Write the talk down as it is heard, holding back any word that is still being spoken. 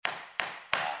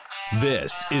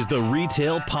This is the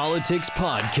Retail Politics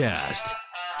Podcast.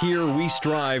 Here we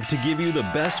strive to give you the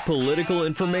best political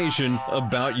information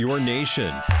about your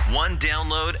nation, one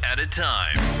download at a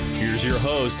time. Here's your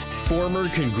host, former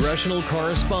congressional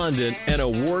correspondent and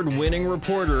award-winning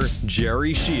reporter,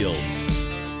 Jerry Shields.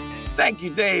 Thank you,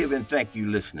 Dave, and thank you,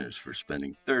 listeners, for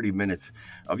spending 30 minutes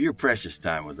of your precious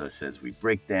time with us as we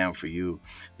break down for you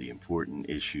the important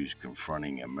issues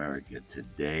confronting America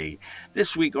today.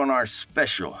 This week on our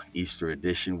special Easter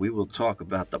edition, we will talk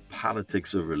about the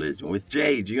politics of religion with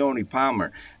J. Gioni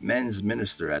Palmer, men's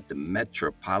minister at the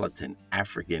Metropolitan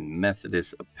African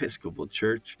Methodist Episcopal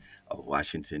Church of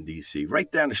Washington, D.C., right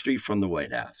down the street from the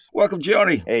White House. Welcome,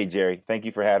 Gioni. Hey, Jerry. Thank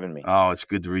you for having me. Oh, it's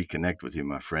good to reconnect with you,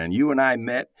 my friend. You and I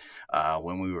met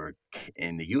when we were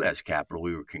in the U.S. Capitol.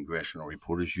 We were congressional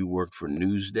reporters. You worked for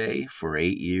Newsday for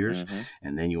 8 years,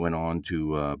 and then you went on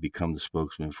to become the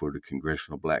spokesman for the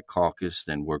Congressional Black Caucus,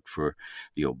 then worked for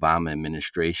the Obama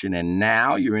administration, and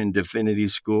now you're in Divinity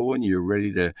School, and you're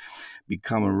ready to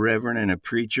become a reverend and a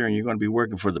preacher, and you're going to be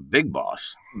working for the big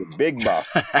boss. The big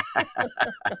boss.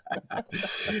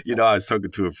 You know, I was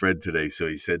talking to a friend today, so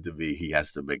he said to me he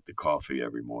has to make the coffee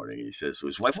every morning. He says to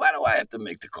his wife, "Why do I have to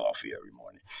make the coffee every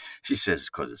morning?" She says,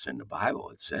 "Because it's in the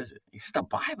Bible. It says it." He says, "The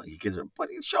Bible?" He gives her, "But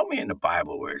show me in the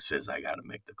Bible where it says I got to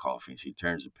make the coffee." And she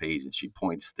turns the page and she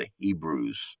points to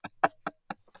Hebrews.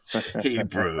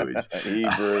 Hebrews.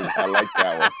 Hebrews. I like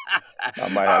that one. I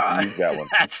might have to use that one.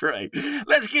 That's right.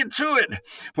 Let's get to it.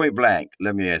 Point blank,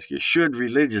 let me ask you, should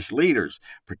religious leaders,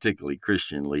 particularly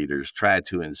Christian leaders, try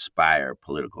to inspire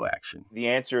political action? The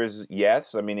answer is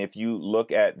yes. I mean, if you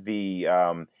look at the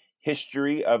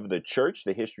history of the church,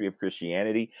 the history of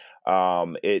Christianity,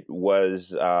 it was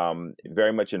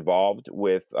very much involved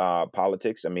with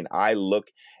politics. I mean, I look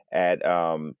at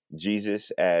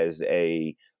Jesus as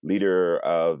a leader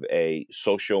of a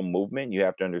social movement. You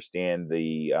have to understand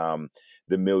the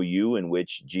milieu in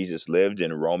which Jesus lived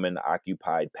in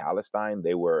Roman-occupied Palestine.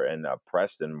 They were an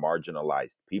oppressed and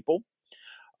marginalized people.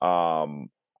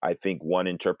 I think one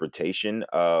interpretation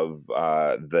of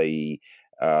the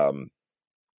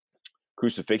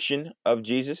crucifixion of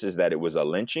Jesus is that it was a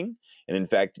lynching. And in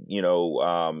fact,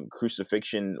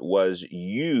 crucifixion was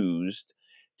used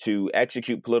to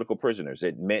execute political prisoners.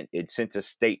 It sent a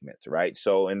statement, right?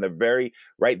 So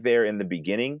right there in the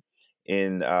beginning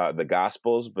in the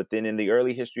Gospels, but then in the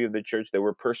early history of the church, they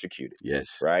were persecuted.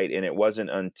 Yes. Right. And it wasn't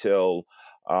until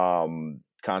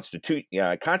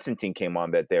Constantine came on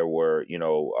that there were,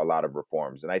 a lot of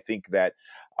reforms. And I think that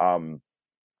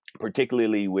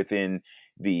particularly within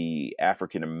the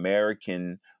African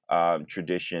American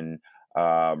tradition,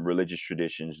 religious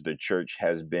traditions, the church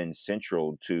has been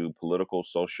central to political,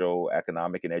 social,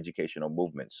 economic, and educational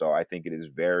movements. So I think it is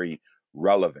very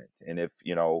relevant. And if,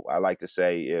 I like to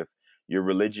say, if your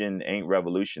religion ain't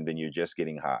revolution, then you're just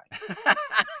getting high.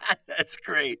 That's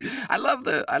great. I love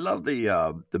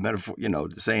the metaphor,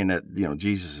 saying that,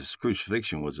 Jesus'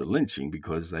 crucifixion was a lynching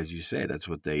because, as you say, that's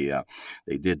what they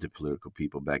did to political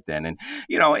people back then. And,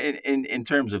 in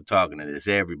terms of talking to this,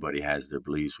 everybody has their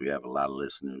beliefs. We have a lot of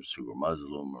listeners who are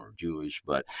Muslim or Jewish,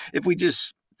 but if we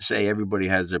just say everybody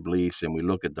has their beliefs and we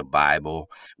look at the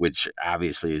Bible, which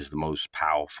obviously is the most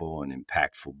powerful and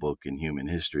impactful book in human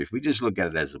history, if we just look at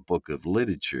it as a book of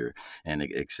literature and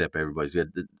accept everybody's,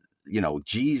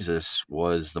 Jesus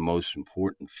was the most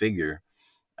important figure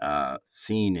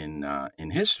seen in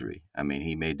history. I mean,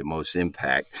 he made the most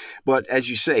impact. But as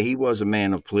you say, he was a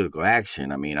man of political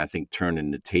action. I mean, I think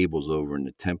turning the tables over in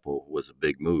the temple was a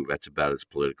big move. That's about as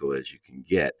political as you can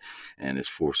get and as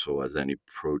forceful as any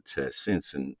protest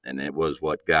since. And it was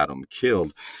what got him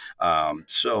killed.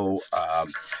 Do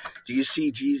you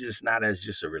see Jesus not as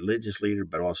just a religious leader,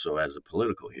 but also as a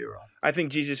political hero? I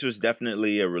think Jesus was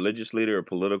definitely a religious leader, a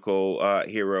political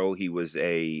hero. He was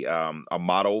a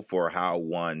model for how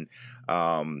one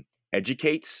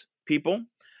educates people.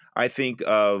 I think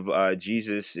of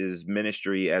Jesus's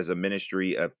ministry as a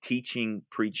ministry of teaching,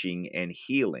 preaching, and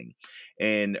healing.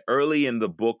 And early in the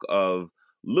book of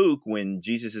Luke, when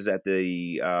Jesus is at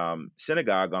the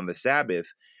synagogue on the Sabbath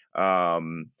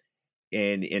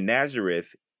in Nazareth,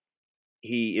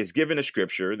 he is given a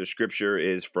scripture. The scripture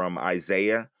is from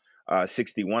Isaiah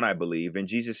 61, I believe. And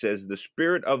Jesus says, "The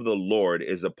Spirit of the Lord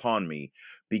is upon me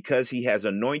because he has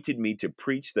anointed me to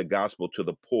preach the gospel to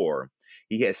the poor.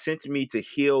 He has sent me to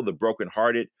heal the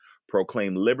brokenhearted,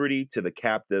 proclaim liberty to the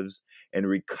captives, and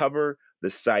recover the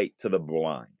sight to the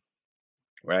blind."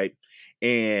 Right.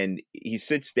 And he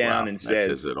sits down and says,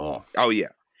 that says it all. Oh,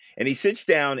 yeah. And he sits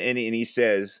down and he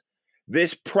says,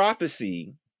 this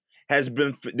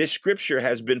scripture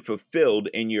has been fulfilled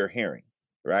in your hearing.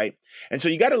 right? And so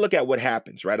you got to look at what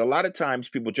happens, right? A lot of times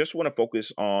people just want to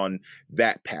focus on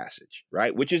that passage,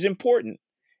 right? Which is important.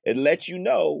 It lets you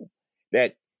know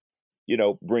that,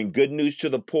 bring good news to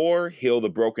the poor, heal the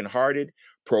brokenhearted,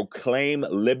 proclaim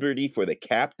liberty for the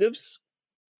captives,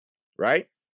 right?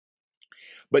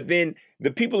 But then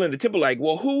the people in the temple are like,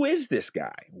 well, who is this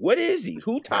guy? What is he?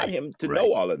 Who taught Right. him to Right.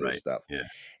 know all of this Right. stuff? Yeah.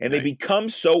 And they Right. become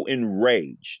so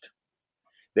enraged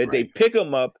that they Right. pick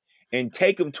him up and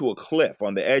take him to a cliff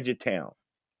on the edge of town.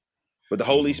 But the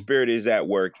Holy Mhm. Spirit is at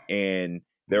work and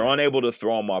they're Yeah. unable to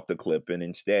throw him off the cliff. And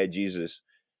instead, Jesus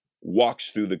walks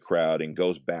through the crowd and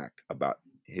goes back about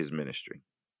his ministry.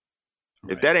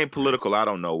 If Right. that ain't Right. political, I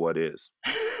don't know what is.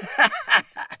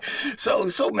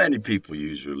 So many people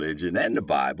use religion and the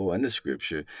Bible and the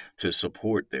scripture to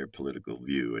support their political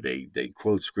view. They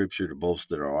quote scripture to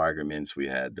bolster their arguments. We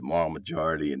had the moral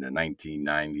majority in the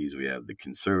 1990s. We have the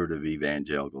conservative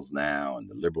evangelicals now and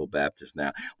the liberal Baptists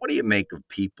now. What do you make of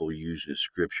people using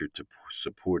scripture to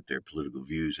support their political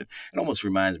views? And it almost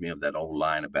reminds me of that old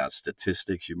line about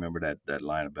statistics. You remember that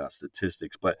line about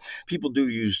statistics? But people do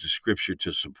use the scripture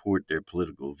to support their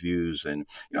political views. And,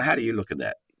 how do you look at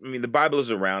that? I mean, the Bible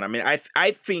is around. I mean,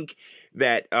 I think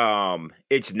that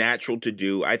it's natural to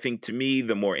do. I think, to me,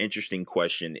 the more interesting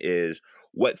question is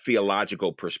what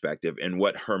theological perspective and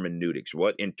what hermeneutics,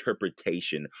 what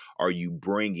interpretation are you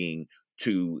bringing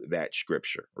to that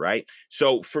scripture, right?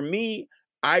 So for me,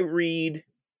 I read,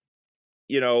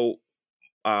 Luke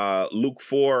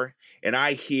 4, and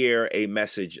I hear a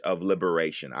message of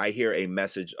liberation. I hear a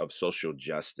message of social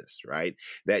justice, right?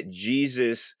 That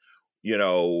Jesus,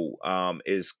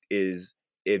 is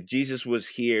if Jesus was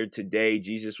here today,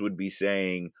 Jesus would be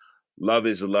saying, love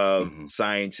is love, Hmm.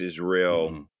 science is real,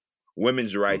 Hmm.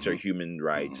 women's rights are Hmm. human Hmm.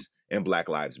 rights, and Black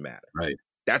Lives Matter. Right.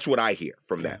 That's what I hear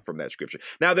from Yeah. that scripture.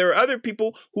 Now, there are other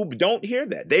people who don't hear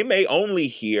that. They may only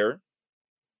hear,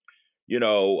 you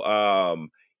know,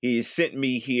 um, he sent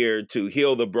me here to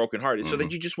heal the brokenhearted, so Hmm.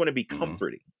 that you just want to be Hmm.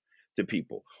 comforting to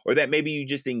people, or that maybe you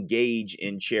just engage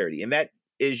in charity. And that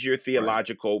is your Right.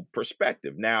 theological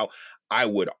perspective. Now, I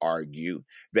would argue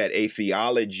that a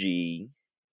theology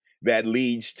that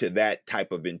leads to that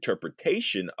type of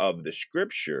interpretation of the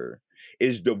scripture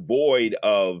is devoid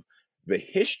of the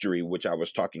history, which I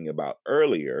was talking about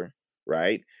earlier,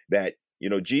 right? That,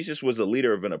 Jesus was a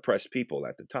leader of an oppressed people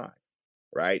at the time,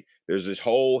 right? There's this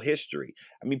whole history.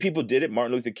 I mean, people did it.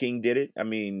 Martin Luther King did it. I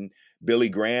mean, Billy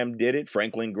Graham did it.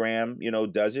 Franklin Graham,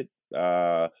 does it.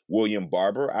 William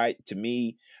Barber. To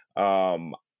me,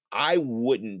 um, I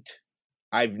wouldn't.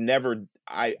 I've never.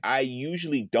 I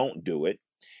usually don't do it.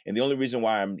 And the only reason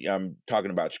why I'm talking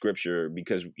about scripture,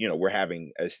 because we're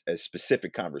having a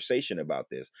specific conversation about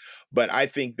this, but I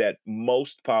think that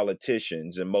most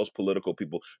politicians and most political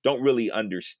people don't really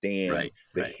understand Right.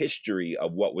 the Right. history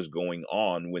of what was going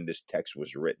on when this text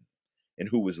was written and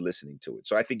who was listening to it.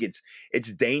 So I think it's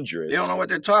dangerous, They don't know what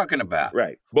they're talking about.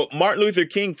 right? But Martin Luther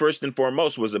King, first and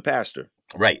foremost, was a pastor.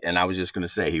 Right. And I was just going to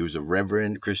say, he was a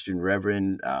Christian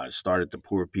reverend, started the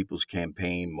Poor People's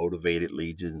Campaign, motivated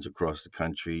legions across the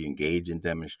country, engaged in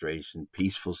demonstration,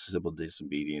 peaceful civil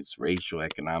disobedience, racial,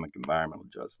 economic, environmental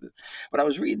justice. But I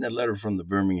was reading a letter from the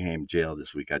Birmingham jail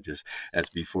this week. That's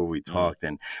before we talked.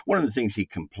 And one of the things he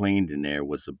complained in there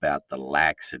was about the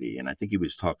laxity. And I think he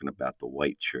was talking about the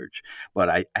white church. But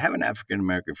I have an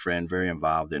African-American friend very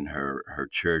involved in her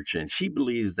church, and she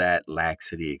believes that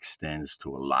laxity extends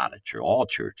to a lot of church, all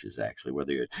churches actually,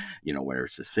 whether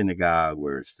it's the synagogue,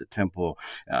 where it's the temple,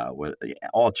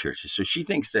 all churches. So she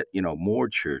thinks that more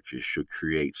churches should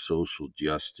create social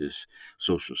justice,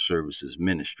 social services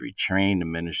ministry, train the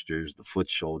ministers, the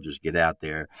foot soldiers, get out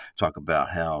there, talk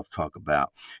about health, talk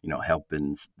about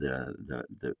helping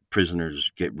the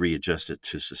prisoners get readjusted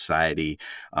to society.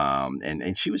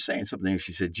 And she was saying something.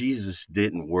 She said Jesus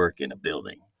didn't work in a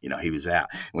building. He was out.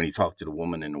 When he talked to the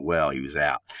woman in the well, he was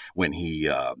out. When he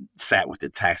sat with the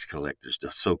tax collectors, the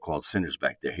so-called sinners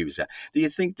back there, he was out. Do you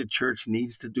think the church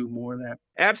needs to do more of that?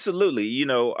 Absolutely.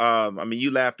 I mean, you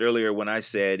laughed earlier when I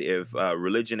said if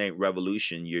religion ain't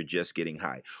revolution, you're just getting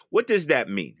high. What does that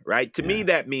mean, right? To me, Yeah.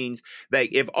 that means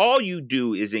that if all you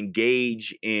do is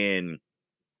engage in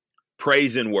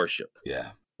praise and worship,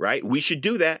 Yeah. right? We should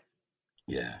do that.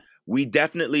 Yeah. We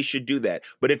definitely should do that.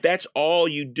 But if that's all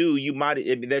you do,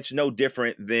 that's no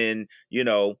different than,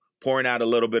 pouring out a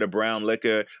little bit of brown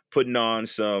liquor, putting on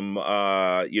some,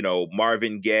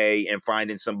 Marvin Gaye, and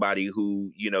finding somebody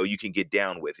who, you can get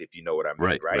down with, if you know what I mean,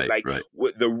 Right, right? right, Like right.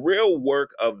 the real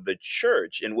work of the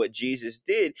church and what Jesus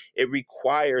did, it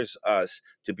requires us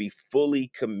to be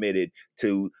fully committed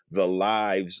to the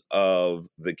lives of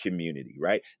the community,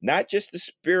 right? Not just the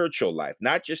spiritual life,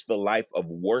 not just the life of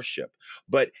worship,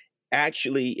 but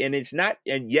actually,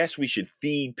 and yes, we should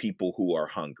feed people who are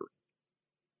hungry,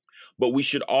 but we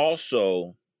should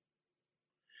also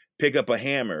pick up a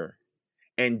hammer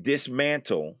and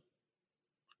dismantle.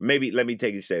 Maybe let me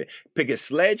take it straight. Pick a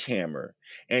sledgehammer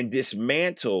and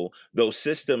dismantle those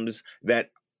systems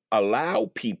that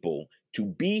allow people to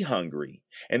be hungry,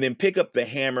 and then pick up the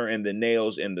hammer and the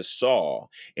nails and the saw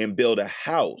and build a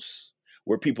house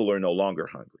where people are no longer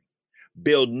hungry.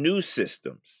 Build new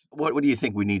systems. What do you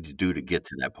think we need to do to get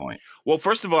to that point? Well,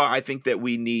 first of all, I think that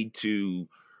we need to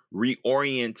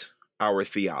reorient our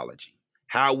theology,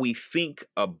 how we think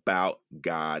about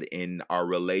God and our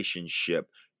relationship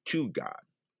to God,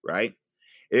 right?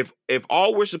 If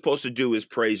all we're supposed to do is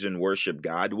praise and worship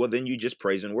God, well, then you just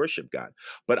praise and worship God.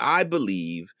 But I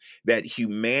believe that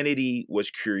humanity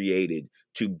was created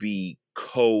to be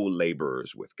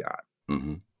co-laborers with God,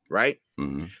 Mm-hmm. right?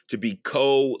 Mm-hmm. To be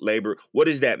co-labor. What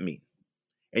does that mean?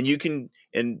 And you can,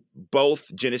 in both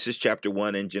Genesis chapter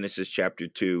 1 and Genesis chapter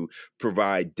 2,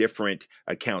 provide different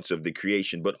accounts of the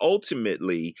creation. But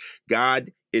ultimately,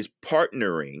 God is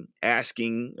partnering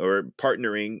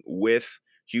with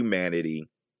humanity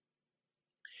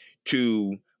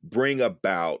to bring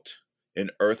about an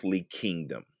earthly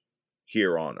kingdom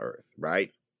here on earth,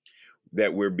 right?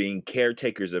 That we're being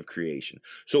caretakers of creation.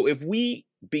 So if we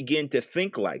begin to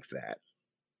think like that,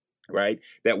 right,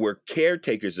 that we're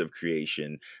caretakers of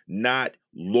creation, not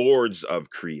lords of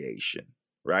creation,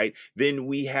 right, then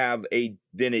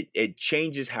it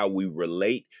changes how we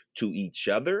relate to each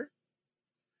other.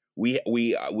 We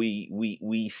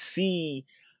see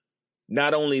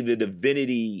not only the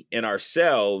divinity in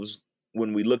ourselves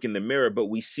when we look in the mirror, but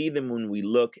we see them when we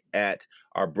look at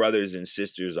our brothers and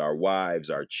sisters, our wives,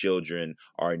 our children,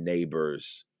 our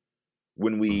neighbors,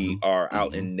 when we are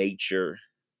out Mm-hmm. in nature,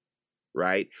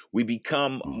 right? We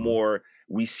become Mm-hmm. more,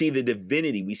 we see the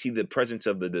divinity, we see the presence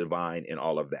of the divine in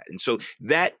all of that. And so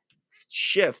that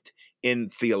shift in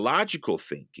theological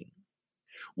thinking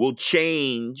will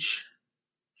change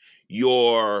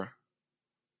your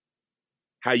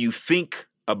how you think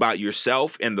about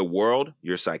yourself and the world,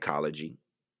 your psychology.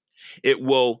 It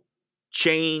will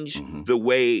change Mm-hmm. the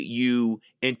way you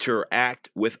interact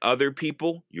with other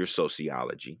people, your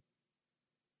sociology.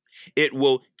 It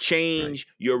will Right. change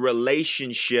your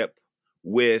relationship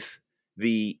with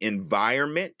the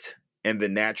environment and the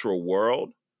natural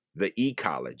world, the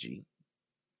ecology.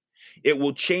 It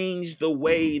will change the Mm-hmm.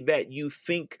 way that you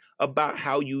think about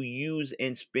how you use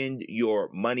and spend your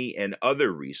money and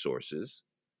other resources,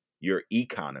 your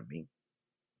economy,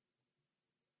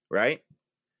 right?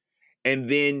 And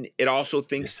then That's it'll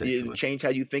excellent. change how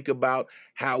you think about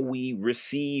how we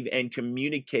receive and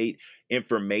communicate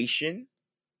information,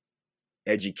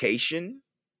 education.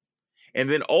 And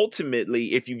then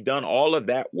ultimately, if you've done all of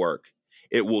that work,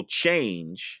 it will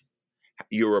change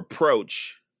your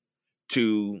approach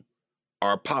to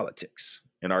our politics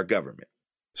and our government.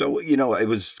 So, it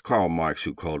was Karl Marx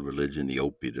who called religion the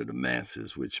opiate of the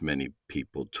masses, which many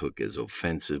people took as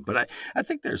offensive. But I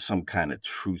think there's some kind of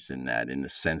truth in that, in the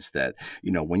sense that,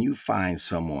 when you find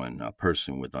a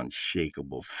person with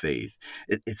unshakable faith,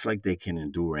 it's like they can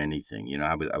endure anything.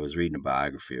 I was reading a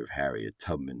biography of Harriet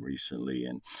Tubman recently,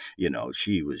 and,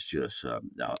 she was just,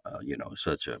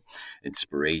 such a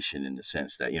inspiration, in the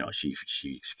sense that, she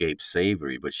escapes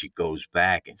slavery, but she goes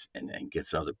back and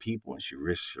gets other people, and she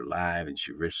risks her life, and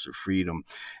she risks her freedom.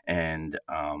 And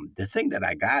the thing that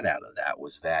I got out of that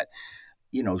was that,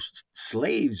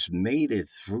 slaves made it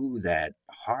through that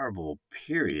horrible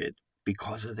period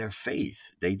because of their faith.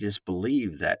 They just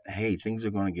believed that, hey, things are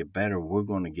going to get better. We're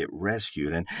going to get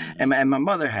rescued. And Mhm. and my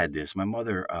mother had this. My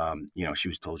mother, she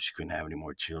was told she couldn't have any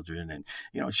more children, and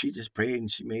she just prayed and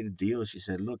she made a deal. She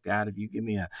said, "Look, God, if you give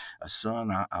me a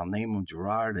son, I'll name him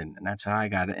Gerard," and that's how I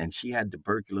got it. And she had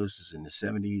tuberculosis in the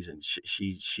 70s, and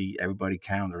she everybody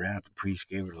counted her out. The priest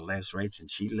gave her the last rites, and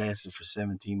she lasted for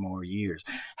 17 more years.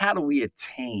 How do we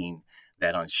attain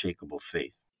that unshakable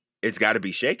faith? It's got to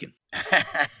be shaken.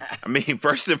 I mean,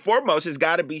 first and foremost, it's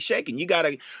got to be shaken. You got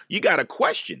to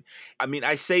question. I mean,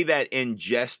 I say that in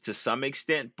jest to some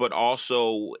extent, but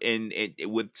also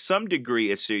with some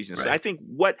degree of seriousness. I Right. think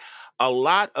what a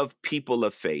lot of people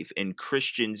of faith, and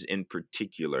Christians in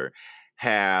particular,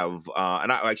 have,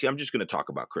 I'm just going to talk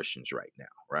about Christians right now,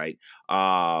 right?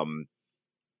 Um,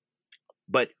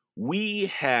 But we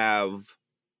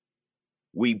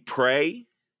pray,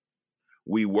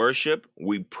 we worship,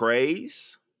 we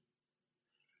praise.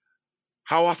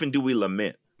 How often do we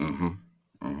lament? Mm-hmm.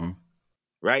 Mm-hmm.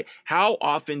 Right? How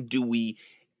often do we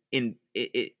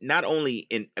not only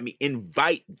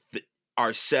invite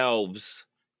ourselves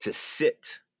to sit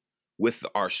with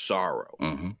our sorrow,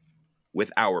 Mm-hmm.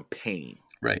 with our pain?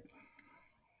 Right.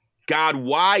 God,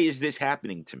 why is this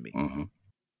happening to me? Mm-hmm.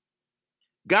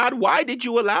 God, why did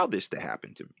you allow this to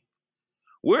happen to me?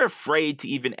 We're afraid to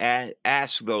even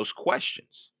ask those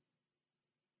questions,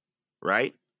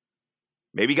 right?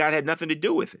 Maybe God had nothing to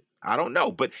do with it. I don't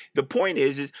know. But the point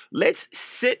is let's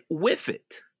sit with it,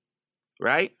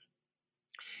 right?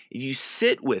 If you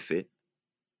sit with it,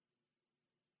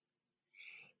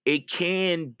 it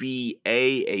can be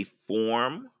a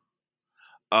form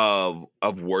of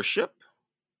worship,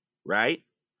 right?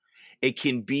 It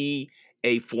can be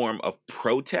a form of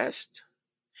protest,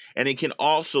 and it can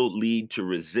also lead to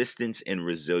resistance and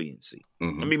resiliency. I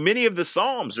Mm-hmm. mean, many of the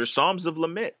Psalms are Psalms of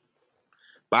lament.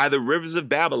 By the rivers of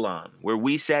Babylon, where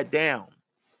we sat down,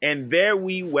 and there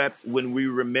we wept when we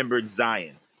remembered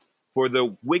Zion. For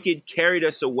the wicked carried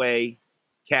us away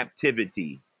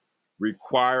captivity,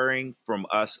 requiring from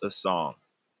us a song.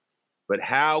 But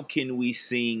how can we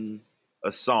sing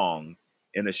a song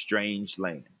in a strange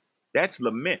land? That's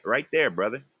lament right there,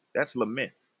 brother. That's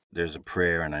lament. There's a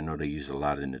prayer, and I know they use a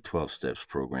lot in the 12 Steps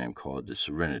program called the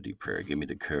Serenity Prayer. Give me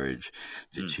the courage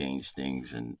to Mm. change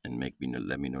things and let me know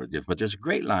the difference. But there's a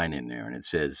great line in there, and it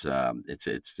says,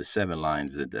 it's the 7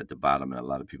 lines at the bottom, and a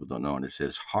lot of people don't know. And it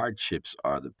says, hardships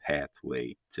are the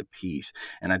pathway to peace.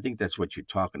 And I think that's what you're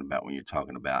talking about when you're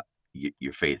talking about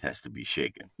your faith has to be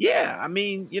shaken. Yeah,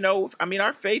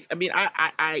 our faith.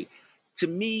 To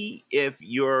me, if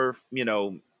you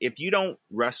don't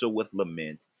wrestle with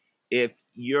lament, if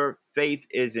your faith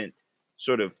isn't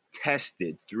sort of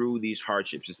tested through these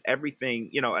hardships, it's everything.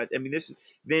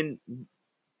 Then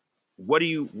what?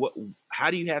 How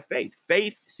do you have faith?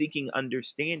 Faith seeking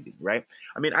understanding, right?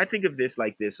 I think of this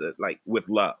like this, like with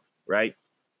love, right?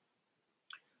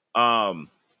 Um,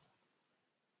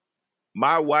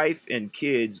 my wife and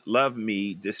kids love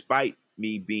me despite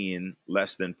me being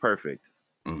less than perfect,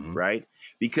 Mm-hmm. right?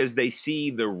 Because they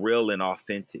see the real and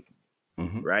authentic,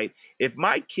 Mm-hmm. right? If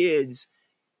my kids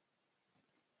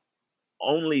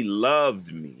only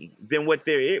loved me, then what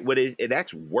is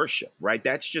that's worship, right?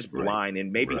 That's just Right. blind,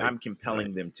 and maybe Right. I'm compelling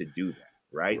Right. them to do that,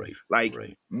 right? Right. Like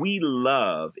Right. we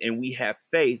love and we have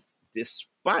faith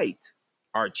despite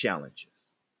our challenges,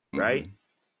 right? Mm-hmm.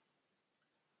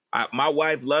 My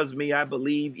wife loves me, I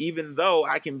believe, even though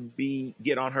I can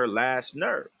get on her last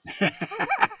nerve,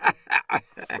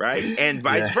 right? And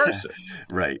vice Yeah. versa.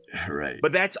 Right. Right.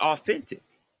 But that's authentic.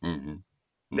 Mm-hmm.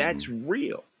 Mm-hmm. That's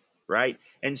real, right?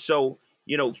 And so,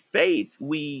 faith,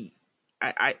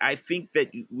 I think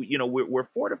that we're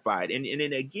fortified, and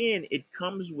then again, it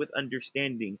comes with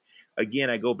understanding. Again,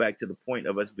 I go back to the point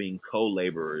of us being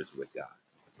co-laborers with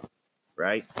God,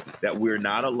 right? That we're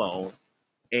not alone,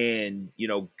 and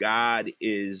God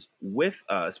is with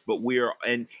us, but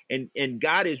and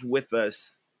God is with us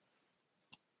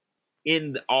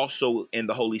also in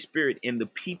the Holy Spirit, in the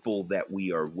people that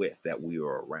we are with, that we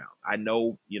are around. I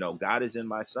know, God is in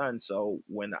my son. So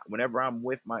whenever I'm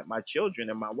with my children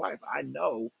and my wife, I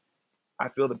know I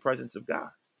feel the presence of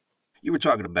God. You were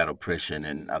talking about oppression,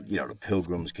 and the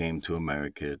Pilgrims came to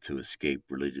America to escape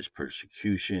religious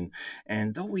persecution.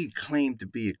 And though we claim to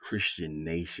be a Christian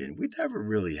nation, we never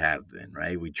really have been,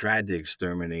 right? We tried to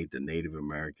exterminate the Native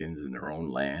Americans in their own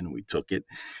land. We took it,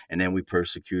 and then we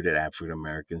persecuted African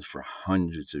Americans for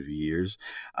hundreds of years.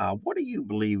 What do you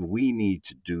believe we need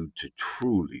to do to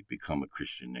truly become a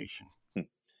Christian nation?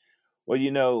 Well,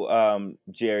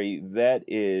 Jerry, that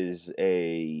is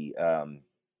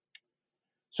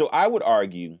so I would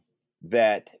argue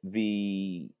that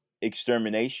the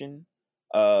extermination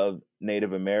of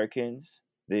Native Americans,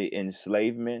 the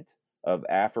enslavement of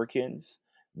Africans,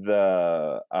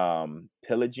 the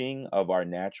pillaging of our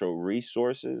natural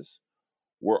resources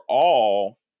were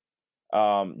all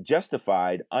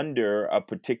justified under a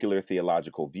particular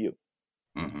theological view.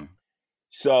 Mm-hmm.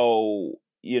 So,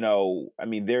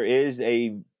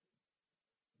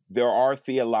 there are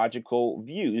theological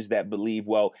views that believe,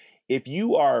 well, if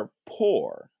you are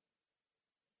poor,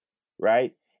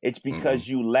 right, it's Mm-hmm. because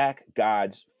you lack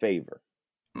God's favor.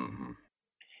 Mm-hmm.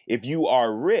 If you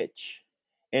are rich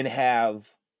and have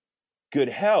good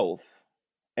health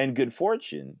and good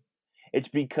fortune, it's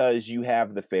because you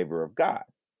have the favor of God.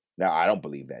 Now, I don't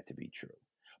believe that to be true,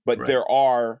 but Right. there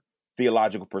are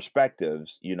theological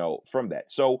perspectives, from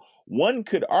that. So one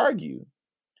could argue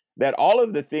that all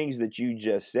of the things that you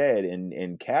just said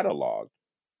and cataloged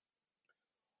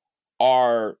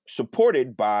are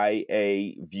supported by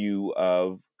a view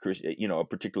of a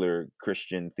particular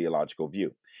Christian theological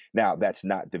view. Now, that's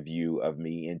not the view of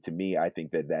me, and to me, I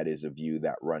think that that is a view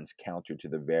that runs counter to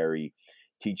the very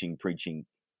teaching, preaching,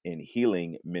 and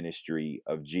healing ministry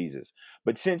of Jesus.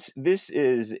 But since this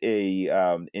is a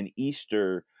an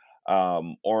Easter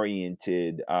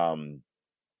oriented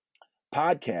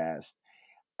podcast,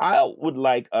 I would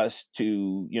like us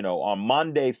to, on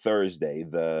Monday, Thursday,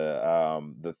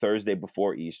 the Thursday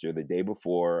before Easter, the day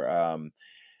before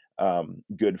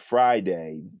Good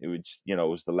Friday, which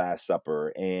was the Last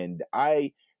Supper, and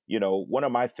one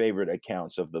of my favorite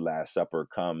accounts of the Last Supper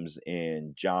comes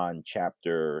in John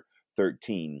chapter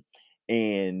 13,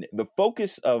 and the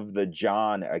focus of the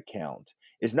John account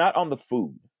is not on the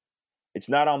food, it's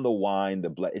not on the wine, the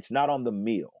blood, it's not on the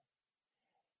meal.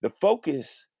 The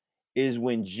focus is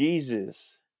when Jesus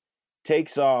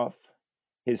takes off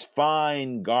his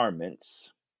fine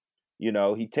garments.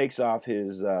 He takes off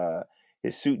his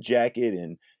suit jacket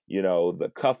and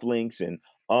the cufflinks and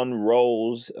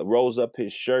rolls up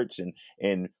his shirts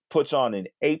and puts on an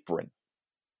apron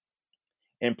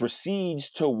and proceeds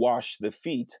to wash the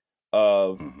feet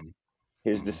of Mm-hmm.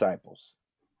 his Mm-hmm. disciples.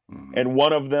 Mm-hmm. And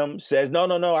one of them says,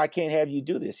 no, I can't have you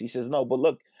do this. He says, no, but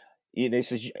look, he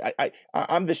says,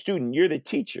 I'm the student, you're the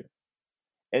teacher.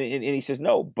 And he says,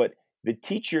 no, but the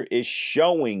teacher is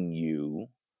showing you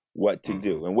what to Mm-hmm.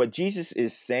 do. And what Jesus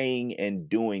is saying and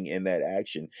doing in that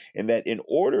action, and that in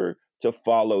order to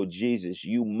follow Jesus,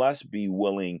 you must be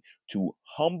willing to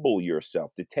humble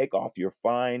yourself, to take off your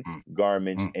fine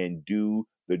garments Mm-hmm. and do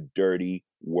the dirty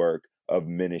work of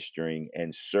ministering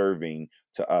and serving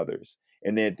to others.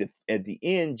 And then at the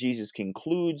end, Jesus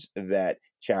concludes that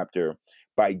chapter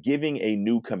by giving a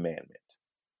new commandment,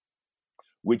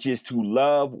 which is to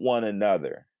love one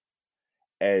another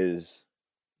as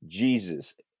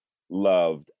Jesus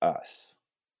loved us,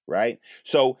 right?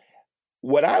 So,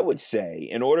 what I would say,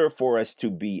 in order for us to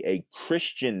be a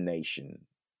Christian nation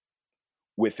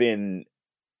within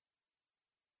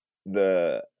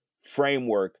the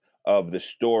framework of the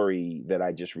story that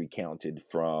I just recounted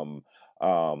from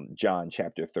John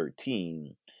chapter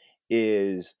 13,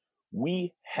 is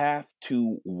we have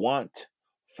to want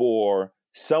for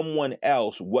someone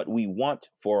else what we want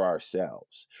for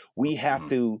ourselves. We have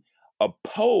to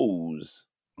oppose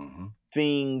Mm-hmm.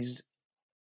 things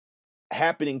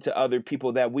happening to other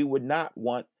people that we would not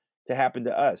want to happen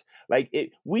to us.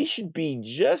 We should be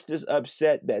just as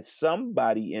upset that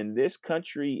somebody in this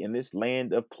country, in this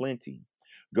land of plenty,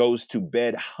 goes to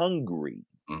bed hungry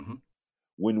Mm-hmm.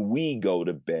 when we go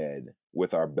to bed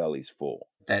with our bellies full.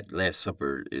 That Last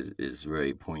Supper is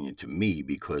very poignant to me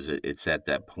because it's at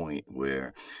that point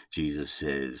where Jesus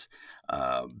says,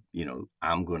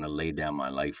 I'm going to lay down my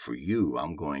life for you.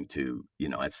 I'm going to,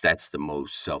 that's the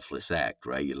most selfless act,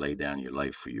 right? You lay down your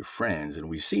life for your friends, and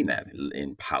we've seen that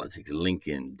in politics.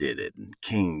 Lincoln did it, and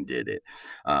King did it,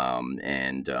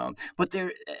 but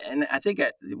there, and I think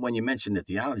when you mention the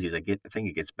theologies, I think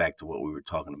it gets back to what we were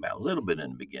talking about a little bit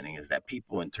in the beginning, is that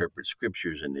people interpret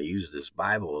scriptures and they use this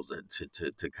Bible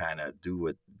to kind of do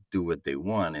what they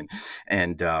want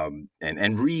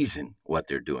and reason what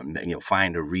they're doing.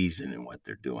 Find a reason in what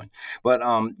they're doing. But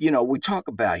we talk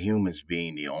about humans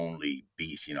being the only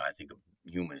beast. I think of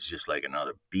humans just like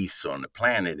another beast on the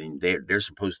planet, and they're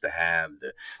supposed to have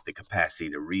the capacity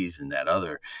to reason that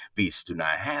other beasts do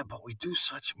not have. But we do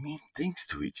such mean things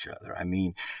to each other. I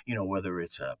mean, whether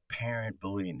it's a parent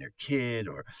bullying their kid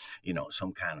or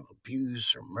some kind of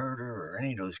abuse or murder or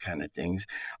any of those kind of things.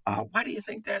 Why do you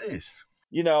think that is?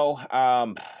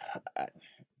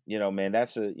 Man,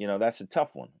 that's a tough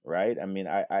one, right? I mean,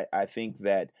 I think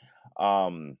that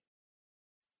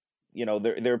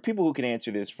there are people who can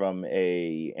answer this from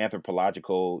a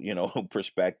anthropological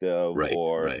perspective, Right,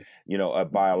 or right. a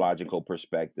biological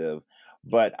perspective.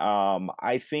 But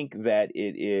I think that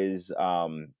it is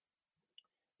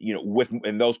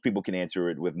and those people can answer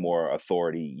it with more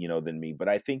authority than me. But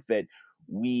I think that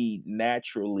we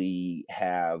naturally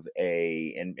have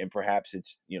and perhaps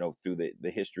it's through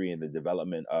the history and the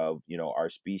development of our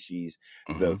species,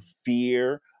 the Mm-hmm.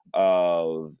 fear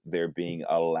of there being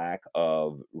a lack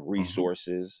of Mm-hmm.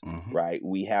 resources, Mm-hmm. right?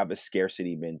 We have a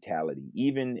scarcity mentality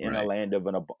even in a Right, land of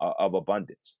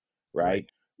abundance, right? right.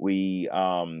 We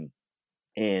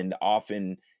and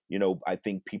often, I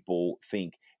think people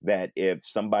think that if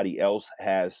somebody else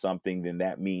has something, then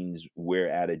that means we're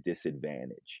at a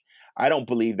disadvantage. I don't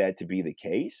believe that to be the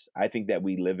case. I think that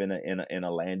we live in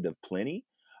a land of plenty,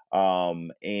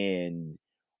 and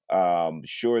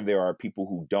Sure, there are people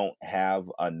who don't have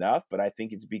enough, but I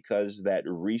think it's because that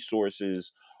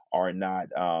resources are not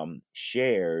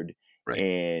shared Right.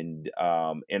 and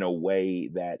in a way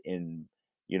that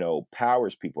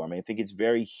powers people. I mean, I think it's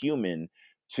very human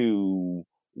to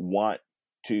want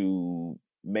to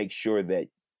make sure that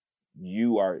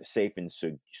you are safe and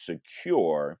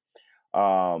secure.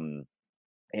 Um,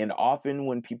 and often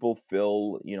when people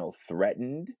feel,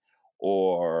 threatened,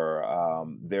 or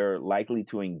they're likely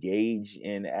to engage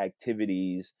in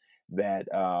activities that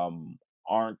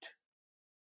aren't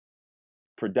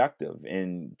productive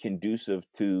and conducive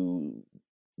to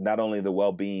not only the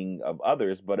well-being of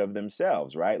others but of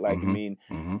themselves, right? Like, I Mm-hmm. mean,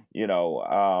 Mm-hmm.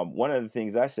 one of the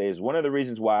things I say is one of the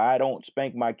reasons why I don't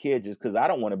spank my kids is because I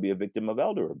don't want to be a victim of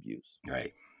elder abuse.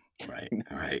 Right. Right.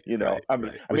 Right. You know, Right. I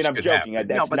mean, Right. I mean, Which I'm could joking. happen. No,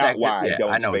 That's but not that could. why I Yeah, I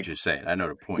don't know what spank. you're saying. I know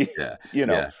the point. Yeah.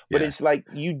 Yeah. But Yeah. it's like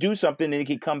you do something and it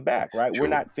can come back, right? We're True.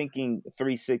 not thinking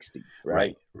 360, right?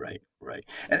 Right, right, right.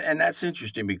 And that's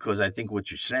interesting because I think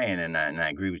what you're saying, and I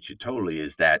agree with you totally,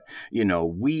 is that,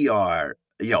 we are,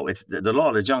 it's the law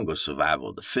of the jungle, survival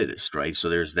of the fittest, right? So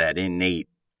there's that innate,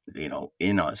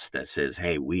 in us that says,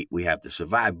 hey, we have to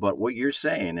survive. But what you're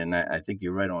saying, and I think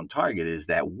you're right on target, is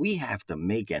that we have to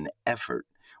make an effort.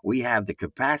 We have the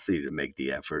capacity to make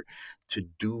the effort to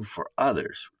do for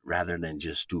others rather than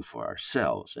just do for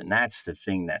ourselves. And that's the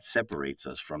thing that separates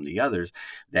us from the others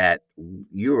that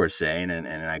you are saying, and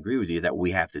I agree with you, that we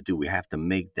have to do. We have to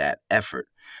make that effort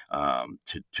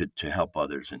to help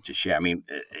others and to share. I mean,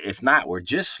 if not, we're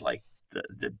just like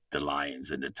the lions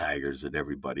and the tigers and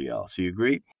everybody else. You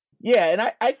agree? Yeah,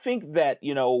 and I think that,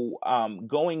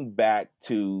 going back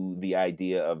to the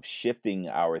idea of shifting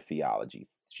our theology,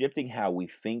 shifting how we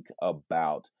think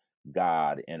about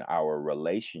God and our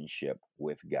relationship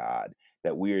with God,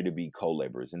 that we are to be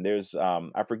co-laborers. And there's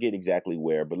I forget exactly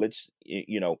where, but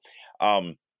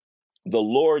um the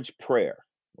Lord's Prayer,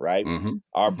 right? Mm-hmm.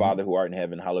 Our Mm-hmm. Father who art in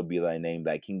heaven, hallowed be thy name,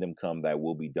 thy kingdom come, thy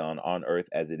will be done on earth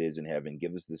as it is in heaven.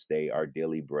 Give us this day our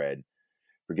daily bread.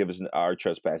 Forgive us our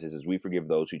trespasses as we forgive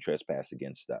those who trespass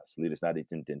against us. Lead us not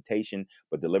into temptation,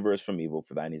 but deliver us from evil.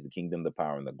 For thine is the kingdom, the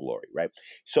power, and the glory, right?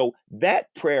 So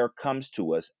that prayer comes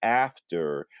to us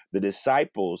after the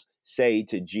disciples say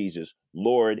to Jesus,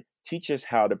 Lord, teach us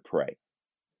how to pray,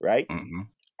 right? Mm-hmm.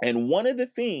 And one of the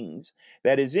things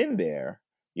that is in there,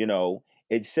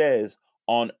 it says,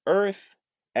 on earth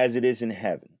as it is in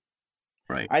heaven.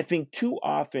 Right. I think too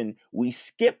often we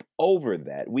skip over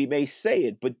that. We may say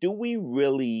it, but do we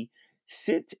really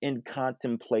sit in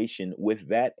contemplation with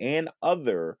that and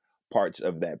other parts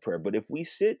of that prayer? But if we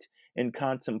sit in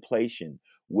contemplation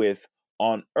with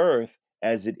on earth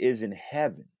as it is in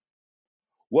heaven,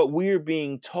 what we're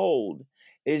being told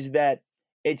is that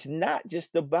it's not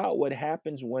just about what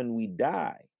happens when we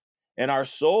die and our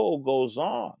soul goes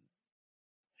on.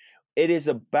 It is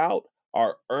about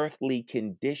our earthly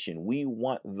condition. We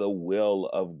want the will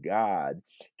of God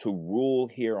to rule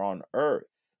here on earth,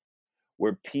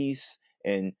 where peace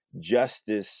and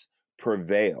justice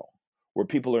prevail, where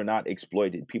people are not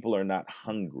exploited, people are not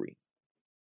hungry,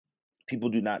 people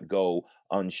do not go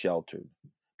unsheltered,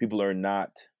 people are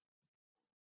not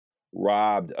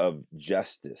robbed of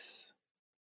justice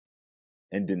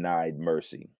and denied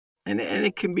mercy. And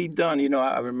it can be done.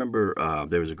 I remember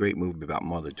there was a great movie about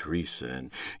Mother Teresa,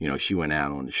 and she went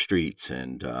out on the streets,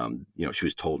 and she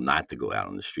was told not to go out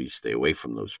on the streets, stay away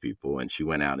from those people, and she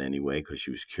went out anyway because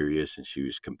she was curious and she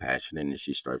was compassionate, and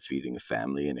she started feeding a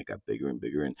family, and it got bigger and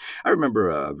bigger. And I remember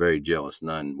a very jealous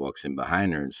nun walks in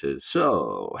behind her and says,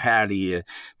 "So, how do you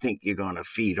think you're going to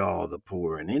feed all the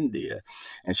poor in India?"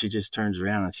 And she just turns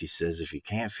around and she says, "If you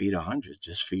can't feed 100,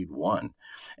 just feed one."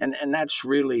 And that's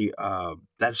really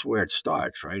that's where it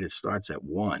starts, right? It starts at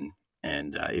one,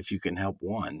 and if you can help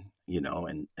one,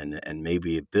 and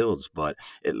maybe it builds, but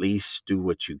at least do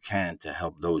what you can to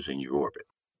help those in your orbit.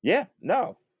 Yeah,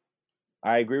 no,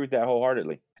 I agree with that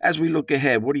wholeheartedly. As we look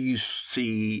ahead, what do you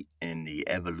see in the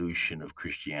evolution of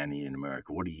Christianity in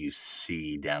America? What do you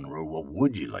see down the road? What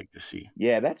would you like to see?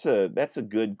 Yeah, that's a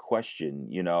good question.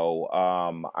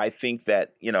 I think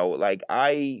that,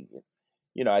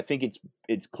 I think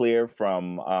it's clear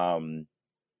from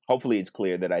hopefully it's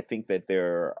clear that I think that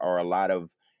there are a lot of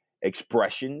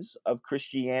expressions of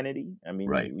Christianity. I mean,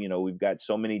 Right, we've got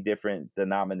so many different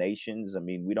denominations. I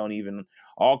mean, we don't even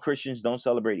all Christians don't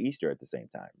celebrate Easter at the same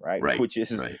time, right? right, Which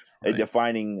is right, a right.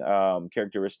 defining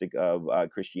characteristic of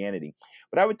Christianity.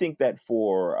 But I would think that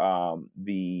for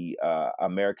the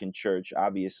American church,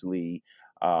 obviously,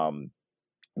 um,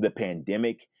 the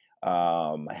pandemic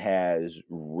has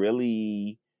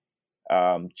really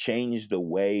changed the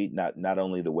way not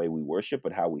only the way we worship,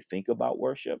 but how we think about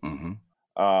worship. Hmm.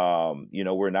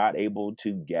 We're not able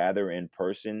to gather in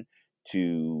person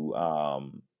to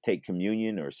take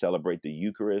communion or celebrate the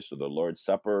Eucharist or the Lord's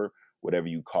Supper, whatever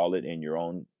you call it in your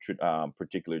own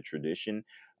particular tradition.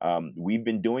 We've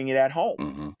been doing it at home,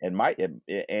 Hmm.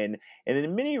 and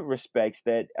in many respects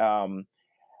that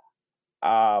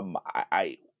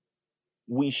I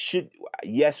we should,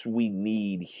 yes, we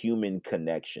need human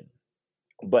connection,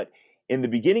 but in the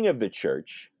beginning of the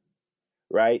church,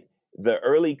 right, the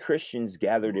early Christians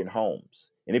gathered in homes,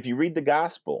 and if you read the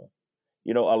gospel,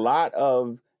 a lot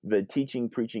of the teaching,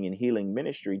 preaching, and healing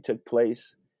ministry took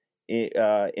place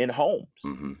in homes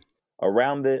Hmm.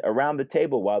 around the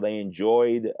table while they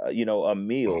enjoyed a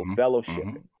meal, Hmm. Hmm.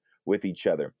 fellowshipping with each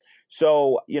other.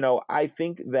 So I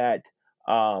think that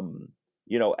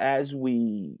as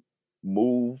we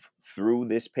move through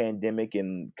this pandemic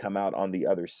and come out on the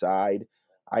other side,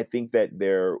 I think that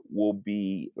there will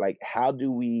be, like, how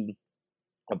do we,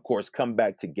 of course, come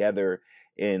back together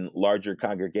in larger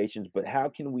congregations, but how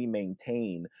can we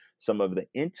maintain some of the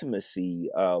intimacy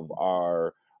of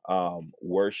our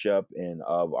worship and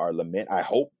of our lament? I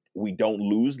hope we don't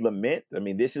lose lament. I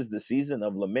mean, this is the season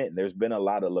of lament. There's been a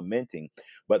lot of lamenting,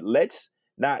 but let's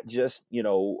not just,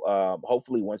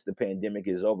 hopefully once the pandemic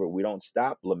is over, we don't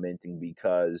stop lamenting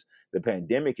because the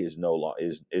pandemic is no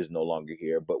longer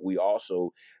here, but we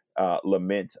also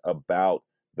lament about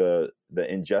the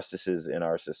injustices in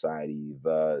our society,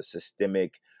 the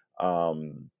systemic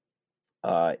um,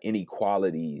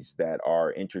 inequalities that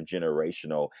are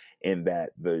intergenerational, in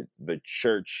that the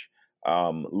church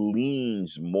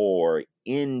leans more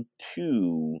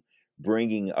into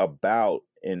bringing about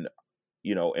an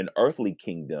earthly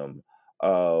kingdom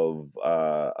of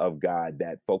God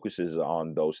that focuses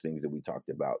on those things that we talked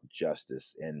about: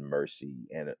 justice and mercy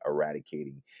and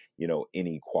eradicating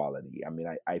inequality. I mean,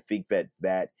 I think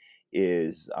that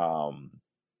is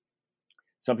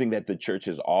something that the church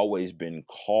has always been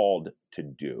called to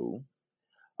do.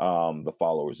 The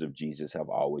followers of Jesus have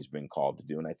always been called to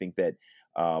do, and I think that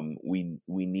we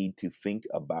need to think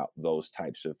about those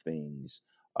types of things,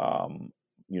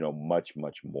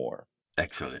 much more.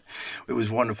 Excellent. It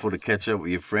was wonderful to catch up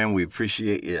with your friend. We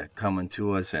appreciate you coming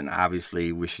to us, and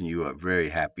obviously wishing you a very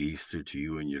happy Easter to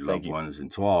you and your Thank loved you. ones, and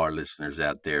to all our listeners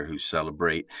out there who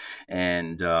celebrate.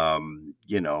 And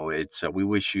it's we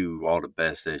wish you all the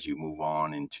best as you move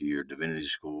on into your divinity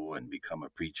school and become a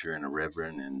preacher and a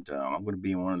reverend. And I'm going to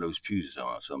be in one of those pews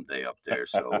someday up there.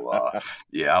 So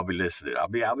yeah, I'll be listening. I'll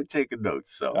be taking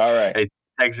notes. So All right. hey,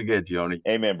 thanks again, Joni.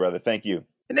 Amen, brother. Thank you.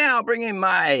 And now I'll bring in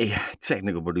my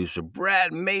technical producer,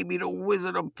 Brad, maybe the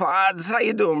Wizard of Pods. How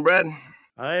you doing, Brad?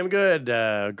 I am good.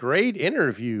 Great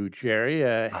interview, Jerry.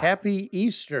 Happy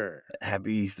Easter.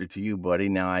 Happy Easter to you, buddy.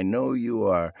 Now, I know you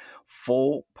are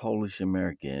full Polish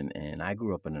American, and I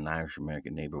grew up in an Irish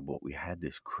American neighborhood, but we had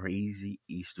this crazy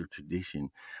Easter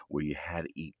tradition where you had to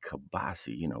eat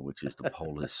kielbasa, which is the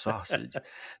Polish sausage.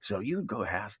 So you'd go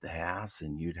house to house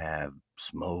and you'd have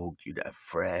smoked, you'd have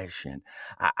fresh, and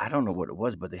I don't know what it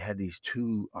was, but they had these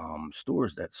two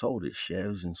stores that sold it,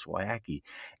 Chev's and Swyaki.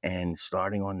 And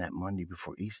starting on that Monday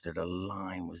before Easter, the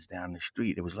line was down the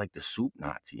street. It was like the soup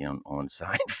Nazi on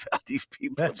Seinfeld. These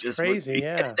people That's just crazy, would be,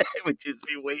 yeah. would just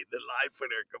be waiting in line for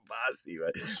their kielbasa.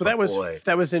 Right? So But boy,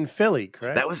 that was in Philly,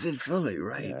 correct? that was in Philly,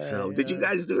 right? Yeah, So did you yeah.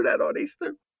 guys do that on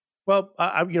Easter? Well,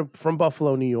 I'm from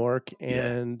Buffalo, New York, Yeah.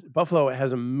 and Buffalo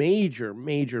has a major,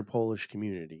 major Polish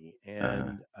community,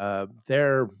 and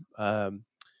their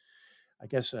I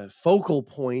guess a focal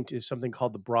point is something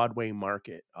called the Broadway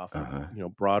Market off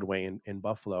of Broadway in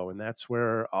Buffalo, and that's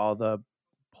where all the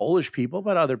Polish people,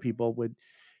 but other people, would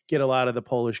get a lot of the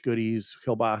Polish goodies.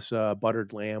 Kielbasa,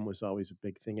 buttered lamb was always a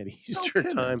big thing at Easter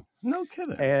time. No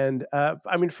kidding. And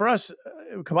I mean, for us,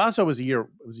 kielbasa was a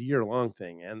year long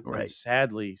thing, and Right.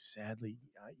 sadly,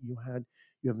 you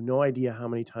have no idea how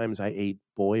many times I ate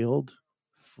boiled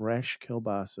fresh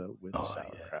kielbasa with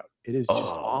sauerkraut. It is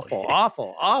just awful,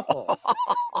 awful.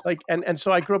 Like, and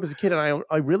so I grew up as a kid, and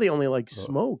I really only like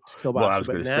smoked kielbasa. Well, I was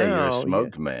going to say you're a now,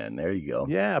 smoked man. There you go.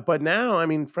 yeah, but now, I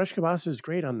mean, fresh kielbasa is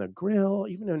great on the grill,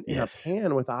 even in a Yes.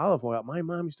 pan with olive oil. My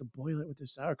mom used to boil it with the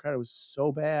sauerkraut. It was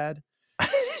so bad.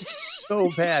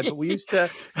 So bad. But we used to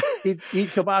eat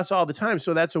kielbasa all the time.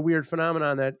 So that's a weird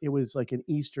phenomenon that it was like an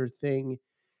Easter thing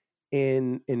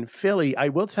in Philly. I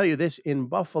will tell you this, in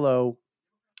Buffalo,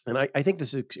 and I think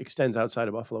this extends outside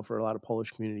of Buffalo for a lot of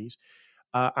Polish communities.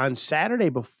 On Saturday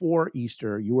before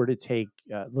Easter, you were to take,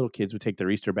 little kids would take their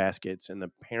Easter baskets, and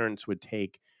the parents would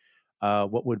take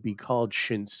what would be called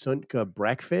shinsunka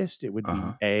breakfast. It would be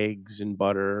eggs and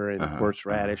butter and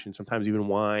horseradish and sometimes even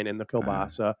wine and the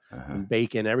kielbasa and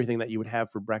bacon, everything that you would have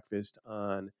for breakfast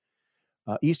on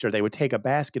Easter, they would take a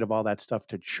basket of all that stuff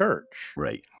to church,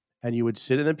 Right. and you would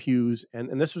sit in the pews.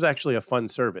 And this was actually a fun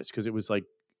service because it was like,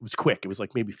 it was quick. It was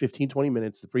like maybe 15, 20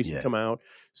 minutes. The priest would Yeah. come out,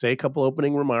 say a couple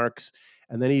opening remarks,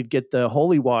 and then he'd get the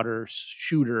holy water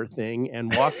shooter thing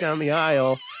and walk down the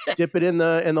aisle, dip it in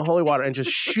the holy water, and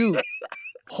just shoot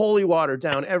holy water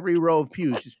down every row of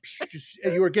pews. Just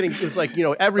and you were getting, it was like,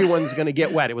 everyone's going to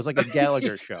get wet. It was like a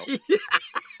Gallagher show.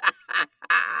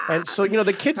 And so,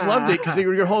 the kids loved it because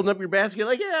you're holding up your basket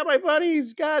like, yeah, my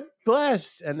buddies, God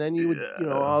bless. And then you would,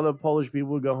 all the Polish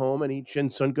people would go home and eat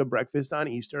shinsunka breakfast on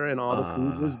Easter, and all the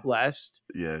food was blessed.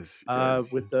 Yes.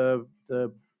 With the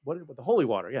with the holy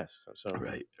water, yes. So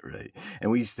Right.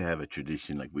 And we used to have a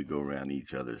tradition, like we go around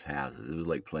each other's houses. It was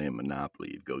like playing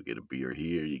Monopoly. You'd go get a beer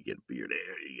here, you get a beer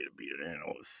there, you get a beer there, and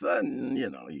all of a sudden,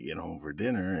 you get home for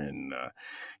dinner, and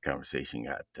conversation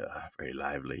got very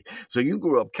lively. So you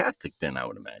grew up Catholic then, I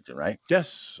would imagine, right?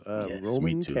 yes, Yes, me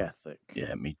Roman too. Catholic.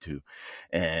 Yeah, me too.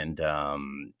 And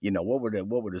what were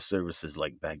the services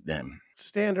like back then?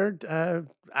 Standard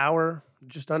hour,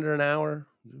 just under an hour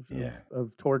Yeah.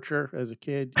 of torture as a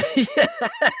kid.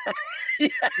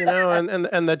 Yeah.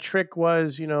 And the trick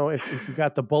was, if you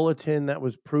got the bulletin, that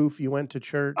was proof you went to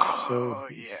church. So Oh,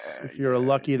 yeah, if you're yeah,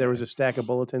 lucky, there yeah. was a stack of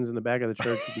bulletins in the back of the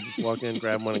church. You could just walk in,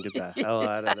 grab one, and get the hell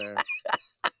out of there.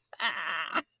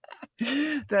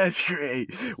 That's great.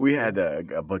 We had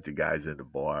a bunch of guys at the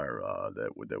bar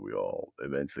that we all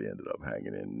eventually ended up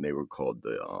hanging in. And they were called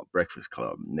the Breakfast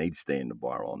Club. And they'd stay in the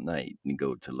bar all night and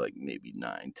go to like maybe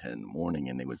 9, 10 in the morning.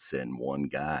 And they would send one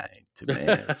guy to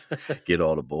mass, get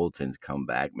all the bulletins, come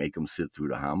back, make them sit through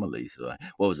the homily. So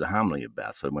what was the homily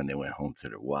about? So when they went home to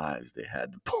their wives, they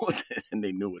had the bulletin and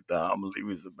they knew what the homily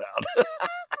was about.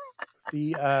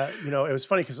 It was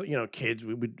funny because, kids,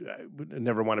 we would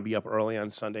never want to be up early on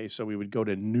Sunday. So we would go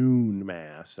to noon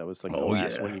mass. That was like the Oh,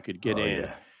 last yeah. one you could get Oh, in.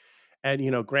 yeah.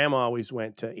 And, Grandma always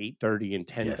went to 8:30 and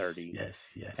 10:30. Yes.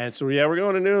 And so, yeah, we're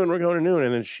going to noon.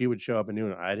 And then she would show up at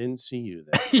noon. I didn't see you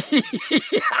there.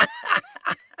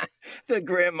 The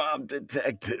grandmom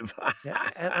detective. Yeah,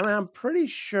 and I'm pretty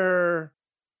sure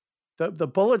the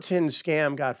bulletin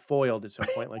scam got foiled at some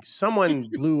point. Like someone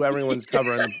blew everyone's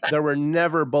cover, and there were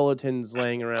never bulletins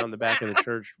laying around the back of the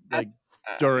church like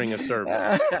during a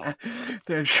service.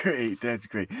 That's great.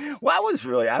 Well, I was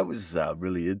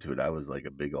really into it. I was like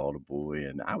a big altar boy,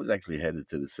 and I was actually headed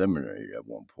to the seminary at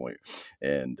one point,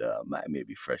 and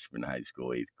maybe freshman high school,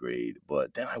 8th grade.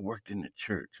 But then I worked in the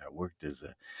church. I worked as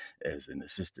an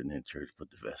assistant in church,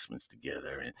 put the vestments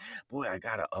together, and boy, I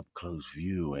got an up close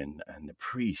view. And the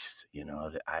priests,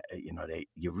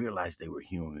 you realize they were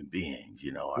human beings.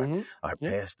 Mhm. Our Yeah.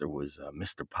 pastor was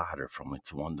Mr. Potter from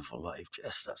It's a Wonderful Life,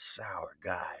 just a sour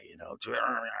guy,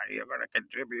 you're going to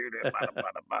contribute. Blah, blah,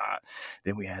 blah.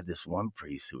 Then we had this one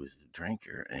priest who was a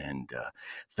drinker and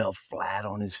fell flat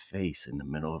on his face in the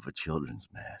middle of a children's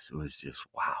mass. It was just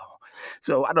wow.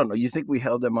 So I don't know. You think we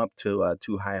held him up to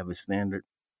too high of a standard?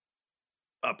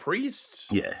 A priest?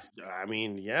 Yeah. I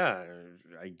mean, yeah,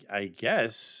 I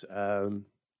guess.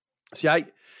 See,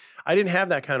 I didn't have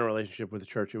that kind of relationship with the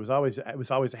church. It was always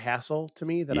a hassle to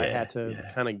me that I had to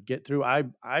Yeah. kind of get through. I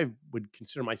would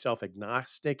consider myself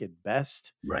agnostic at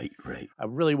best. Right. I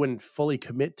really wouldn't fully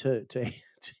commit to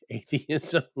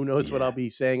atheism. Who knows what I'll Yeah. be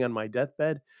saying on my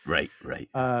deathbed? Right.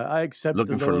 I accept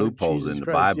Looking the for Lord loopholes Jesus in the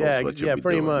Christ. Bible is what you'll be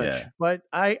pretty doing. much. Yeah. But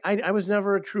I was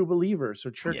never a true believer, so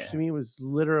church Yeah. to me was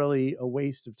literally a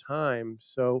waste of time.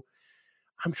 So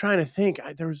I'm trying to think.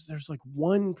 There's like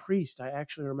one priest I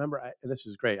actually remember, and this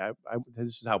is great.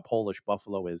 This is how Polish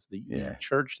Buffalo is. The Yeah.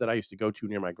 church that I used to go to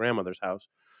near my grandmother's house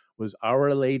was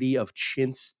Our Lady of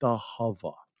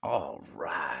Częstochowa. All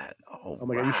right. Oh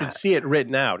my God, you should see it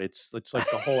written out. It's like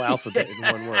the whole alphabet in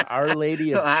one word. Our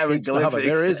Lady of Częstochowa.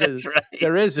 Hieroglyphics. That's right.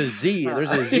 There is a Z. There's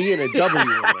a Z and a W in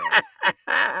there.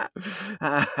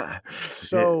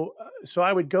 So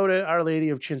I would go to Our Lady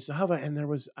of Częstochowa, and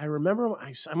I remember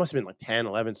I must have been like 10,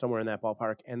 11, somewhere in that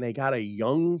ballpark, and they got a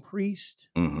young priest.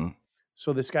 Mm-hmm.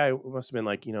 So this guy must have been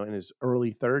like, in his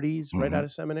early 30s, right out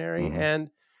of seminary. Mhm.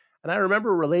 And I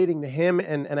remember relating to him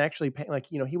and actually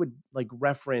he would like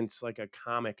reference like a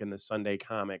comic in the Sunday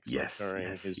comics Yes. during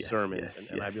Yes. his Yes. sermons.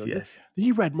 Yes. And I'd be Yes. like, Yes.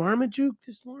 you read Marmaduke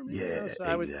this morning? Yeah. So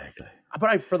I would, Exactly.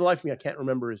 but for the life of me, I can't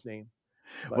remember his name.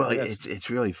 But Well, that's- it's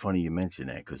really funny you mention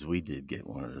that because we did get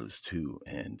one of those too,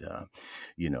 and I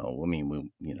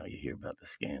mean, you hear about the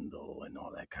scandal and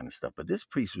all that kind of stuff. But this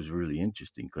priest was really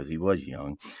interesting because he was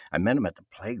young. I met him at the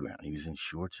playground. He was in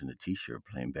shorts and a t-shirt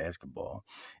playing basketball,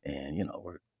 and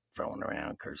we're throwing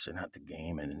around, cursing out the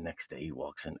game. And the next day, he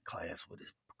walks into class with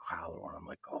his collar on. I'm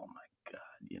like, oh my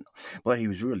God. you know. But he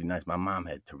was really nice. My mom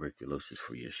had tuberculosis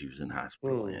for years. She was in the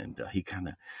hospital, and he kind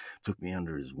of took me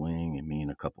under his wing, and me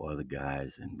and a couple other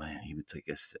guys. And man, he would take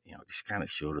us, you know, just kind of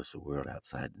showed us the world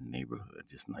outside the neighborhood,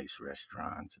 just nice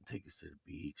restaurants, and take us to the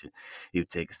beach. And he would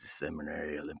take us to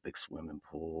seminary, Olympic swimming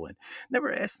pool, and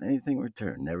never asked anything in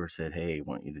return. Never said, "Hey, I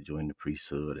want you to join the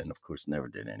priesthood," and of course, never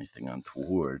did anything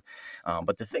untoward.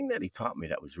 But the thing that he taught me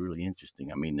that was really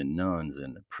interesting, I mean, the nuns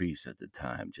and the priests at the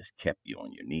time just kept you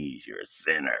on your knees. You're a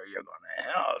sinner. You're going to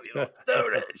hell. You don't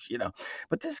do this, you know.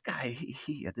 But this guy,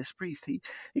 this priest, he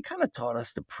kind of taught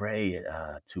us to pray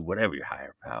to whatever your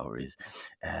higher power is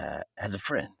as a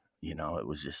friend. You know, it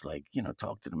was just like, you know,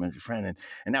 talk to them as a friend.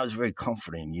 And that was very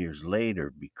comforting years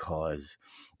later, because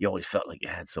you always felt like you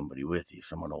had somebody with you.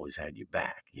 Someone always had your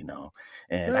back, you know.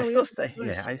 And I still stay,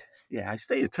 I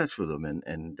stay in touch with him,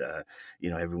 and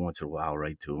you know, every once in a while I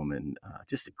write to him, and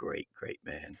just a great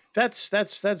man.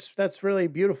 That's really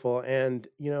beautiful. And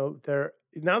you know,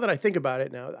 now that I think about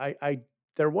it, now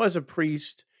there was a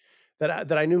priest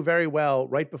that I knew very well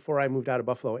right before I moved out of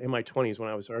Buffalo in my 20s, when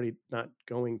I was already not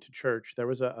going to church. There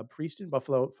was a priest in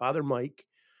Buffalo, Father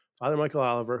Michael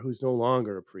Oliver, who's no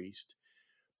longer a priest,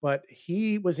 but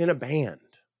he was in a band.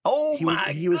 Oh,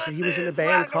 he was in a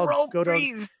band called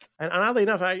Priest. And oddly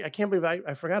enough, I can't believe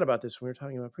I forgot about this when we were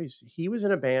talking about priests. He was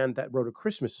in a band that wrote a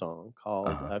Christmas song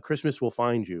called "Christmas Will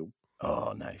Find You."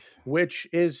 Oh, nice. Which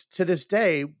is, to this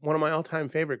day, one of my all-time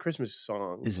favorite Christmas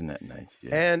songs. Isn't that nice?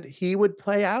 Yeah. And he would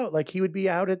play out, like he would be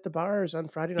out at the bars on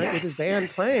Friday night with his band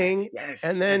playing,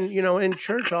 and then, you know, in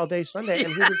church all day Sunday.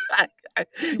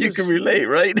 And you can relate,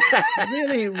 right?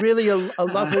 really, really a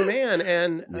lovely man.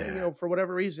 And, you know, for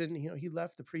whatever reason, you know, he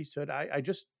left the priesthood. I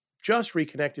just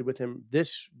reconnected with him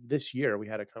this year. We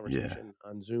had a conversation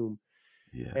on Zoom.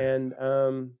 Yeah.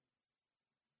 And,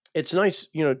 it's nice,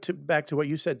 you know, back to what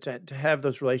you said, to have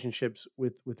those relationships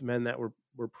with men that were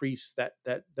priests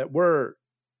that were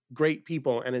great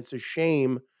people. And it's a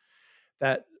shame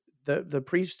that the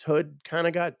priesthood kind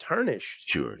of got tarnished.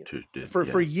 Sure.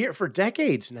 For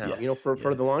decades now. You know,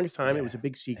 for the longest time it was a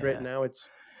big secret. And now it's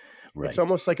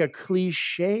almost like a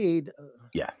cliched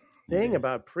thing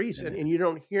about priests, and you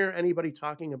don't hear anybody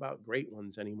talking about great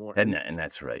ones anymore. And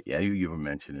that's right. Yeah, you were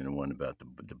mentioning the one about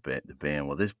the band.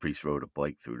 Well, this priest rode a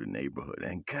bike through the neighborhood,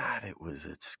 and God, it was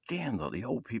a scandal. The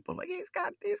old people like he's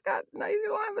got his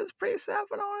priest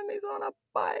having on, and he's on a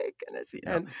bike, and it's, you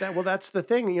know. And that's the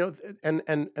thing, you know.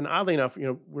 And oddly enough, you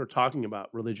know, we're talking about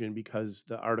religion because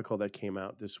the article that came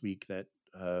out this week that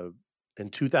in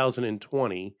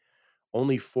 2020.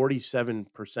 Only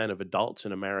 47% of adults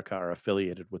in America are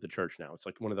affiliated with the church now. It's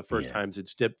like one of the first times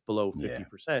it's dipped below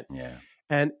 50%. Yeah.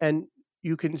 And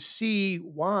you can see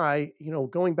why, you know,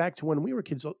 going back to when we were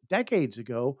kids decades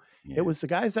ago, it was the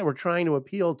guys that were trying to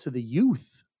appeal to the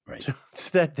youth. Right.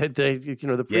 that they, you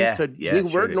know, the priesthood,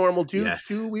 we're normal dudes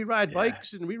too. We ride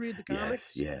bikes and we read the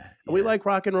comics. And we like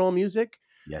rock and roll music.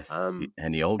 Yes.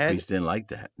 And the old priests didn't like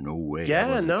that. No way.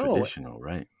 Yeah, no. Traditional,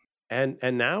 right. And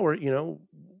now we're, you know,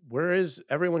 where is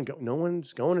everyone going? No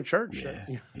one's going to church. Yeah,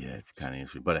 it's kind of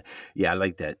interesting. But I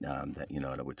like that, that, you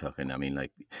know, that we're talking, I mean,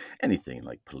 like anything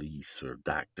like police or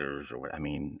doctors or what, I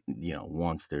mean, you know,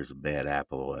 once there's a bad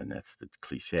apple, and that's the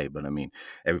cliche, but I mean,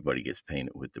 everybody gets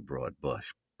painted with the broad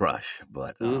brush.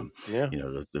 But, you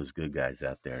know, those good guys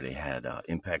out there, they had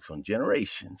impacts on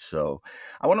generations. So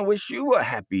I want to wish you a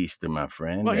happy Easter, my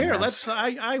friend. Well, here,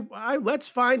 let's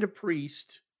find a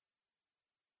priest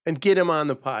and get him on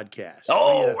the podcast.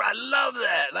 Oh, I love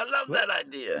that. I love that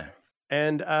idea.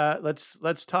 And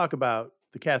let's talk about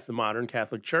the modern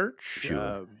Catholic Church.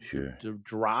 Sure. The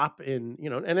drop in,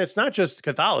 you know, and it's not just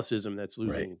Catholicism that's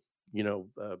losing, you know,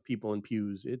 people in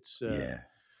pews. It's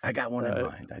I got one in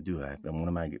mind. I do have one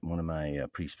of my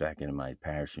priests back in my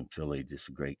parish in Philly. Just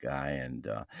a great guy, and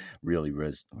really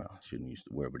I shouldn't use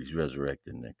the word, but he's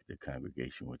resurrecting the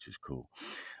congregation, which is cool.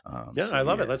 I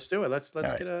love it. Let's do it. Let's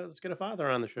get a father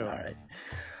on the show.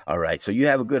 All right. So you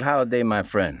have a good holiday, my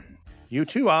friend. You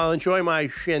too. I'll enjoy my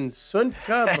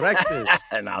Shinsunka breakfast.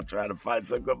 And I'll try to find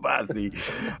some kibasi.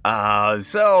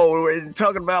 So we're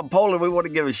talking about Poland. We want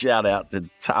to give a shout out to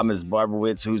Thomas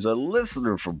Barberwitz, who's a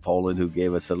listener from Poland, who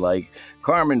gave us a like.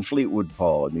 Carmen Fleetwood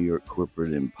Paul, a New York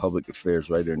corporate and public affairs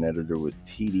writer and editor with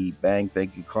TD Bank.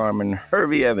 Thank you, Carmen.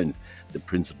 Hervey Evans, the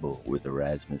principal with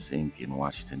Erasmus Inc. in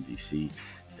Washington, D.C.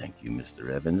 Thank you,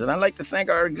 Mr. Evans. And I'd like to thank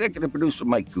our executive producer,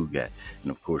 Mike Gugat, and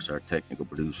of course, our technical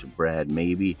producer, Brad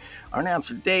Mabey, our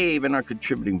announcer, Dave, and our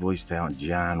contributing voice talent,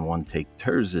 John One Take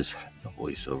Terzis, the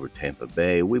voice over Tampa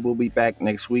Bay. We will be back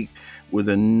next week with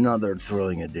another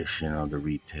thrilling edition of the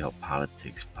Retail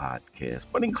Politics Podcast.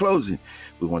 But in closing,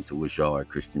 we want to wish all our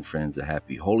Christian friends a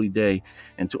happy holy day,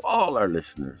 and to all our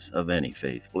listeners of any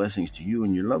faith, blessings to you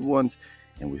and your loved ones,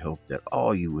 and we hope that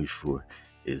all you wish for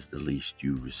is the least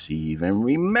you receive. And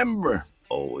remember,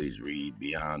 always read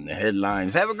beyond the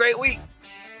headlines. Have a great week.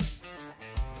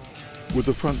 With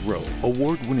The Front Row,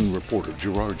 award-winning reporter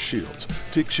Gerard Shields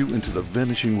takes you into the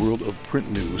vanishing world of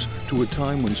print news to a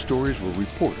time when stories were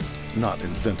reported, not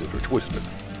invented or twisted.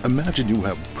 Imagine you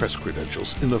have press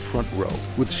credentials in The Front Row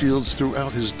with Shields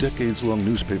throughout his decades-long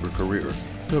newspaper career,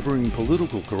 covering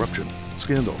political corruption,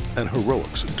 scandal, and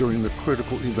heroics during the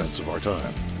critical events of our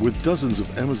time. With dozens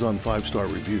of Amazon 5-star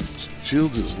reviews,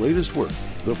 Shields' latest work,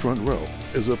 The Front Row,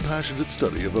 is a passionate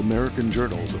study of American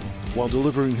journalism while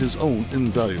delivering his own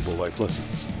invaluable life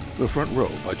lessons. The Front Row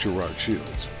by Gerard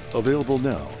Shields. Available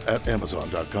now at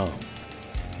Amazon.com.